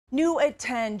New at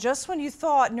 10, just when you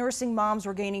thought nursing moms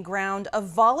were gaining ground, a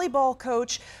volleyball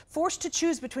coach forced to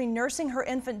choose between nursing her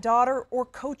infant daughter or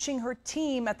coaching her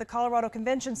team at the Colorado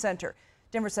Convention Center.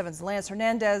 Denver 7's Lance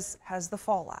Hernandez has the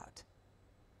fallout.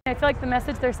 I feel like the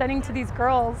message they're sending to these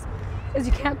girls is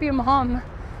you can't be a mom,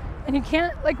 and you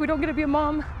can't, we don't get to be a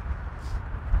mom,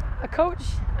 a coach.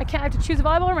 I have to choose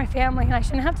volleyball or my family, and I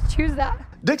shouldn't have to choose that.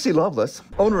 Dixie Lovelace,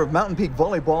 owner of Mountain Peak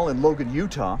Volleyball in Logan,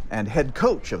 Utah, and head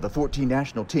coach of the 14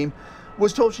 national team,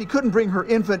 was told she couldn't bring her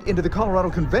infant into the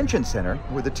Colorado Convention Center,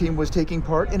 where the team was taking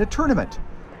part in a tournament.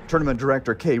 Tournament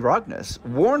director Kay Rogness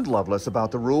warned Lovelace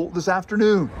about the rule this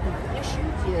afternoon. The issue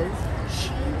is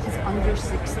she is under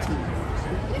 16.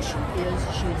 The issue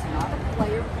is she is not a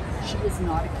player, she is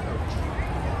not a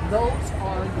coach. Those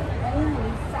are the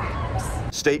only facts.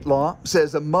 State law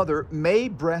says a mother may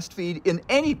breastfeed in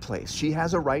any place she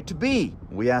has a right to be.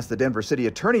 We asked the Denver City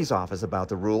Attorney's Office about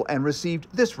the rule and received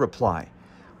this reply.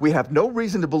 We have no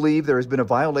reason to believe there has been a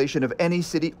violation of any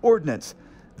city ordinance.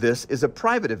 This is a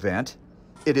private event.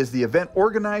 It is the event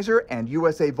organizer and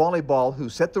USA Volleyball who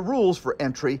set the rules for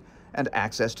entry and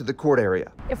access to the court area.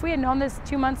 If we had known this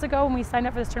 2 months ago when we signed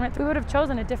up for this tournament, we would have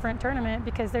chosen a different tournament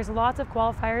because there's lots of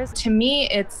qualifiers. To me,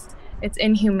 it's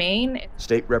inhumane.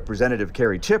 State Representative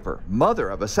Carrie Tipper, mother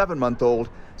of a 7-month-old,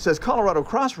 says Colorado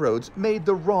Crossroads made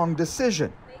the wrong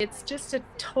decision. It's just a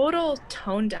total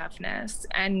tone deafness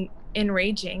and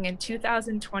enraging in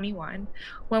 2021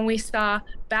 when we saw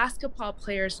basketball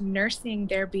players nursing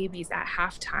their babies at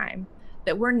halftime,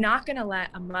 that we're not going to let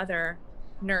a mother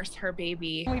nurse her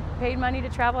baby. We paid money to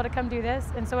travel to come do this,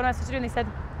 and so when I was supposed to do it, they said,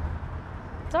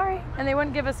 sorry, and they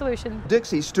wouldn't give a solution.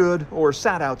 Dixie stood or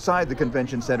sat outside the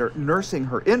convention center nursing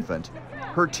her infant.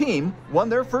 Her team won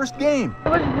their first game. It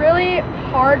was really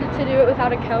hard to do it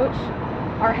without a coach,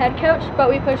 our head coach, but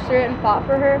we pushed through it and fought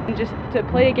for her. And just to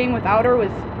play a game without her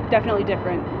was definitely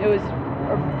different. It was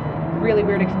a really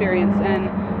weird experience, and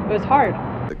it was hard.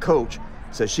 The coach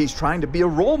says she's trying to be a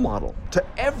role model to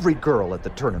every girl at the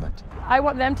tournament. I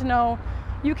want them to know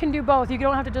you can do both. You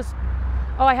don't have to just,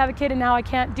 oh, I have a kid and now I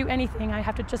can't do anything. I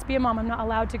have to just be a mom. I'm not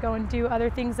allowed to go and do other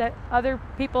things that other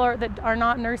people that are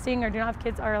not nursing or do not have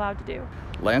kids are allowed to do.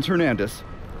 Lance Hernandez,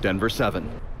 Denver 7.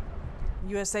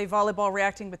 USA Volleyball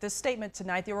reacting with this statement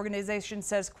tonight. The organization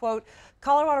says, quote,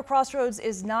 Colorado Crossroads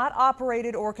is not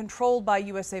operated or controlled by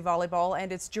USA Volleyball,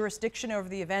 and its jurisdiction over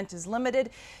the event is limited.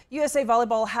 USA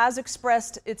Volleyball has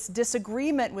expressed its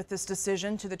disagreement with this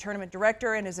decision to the tournament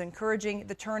director and is encouraging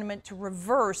the tournament to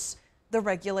reverse the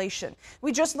regulation.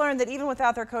 We just learned that even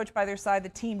without their coach by their side, the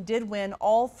team did win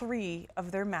all 3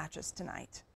 of their matches tonight.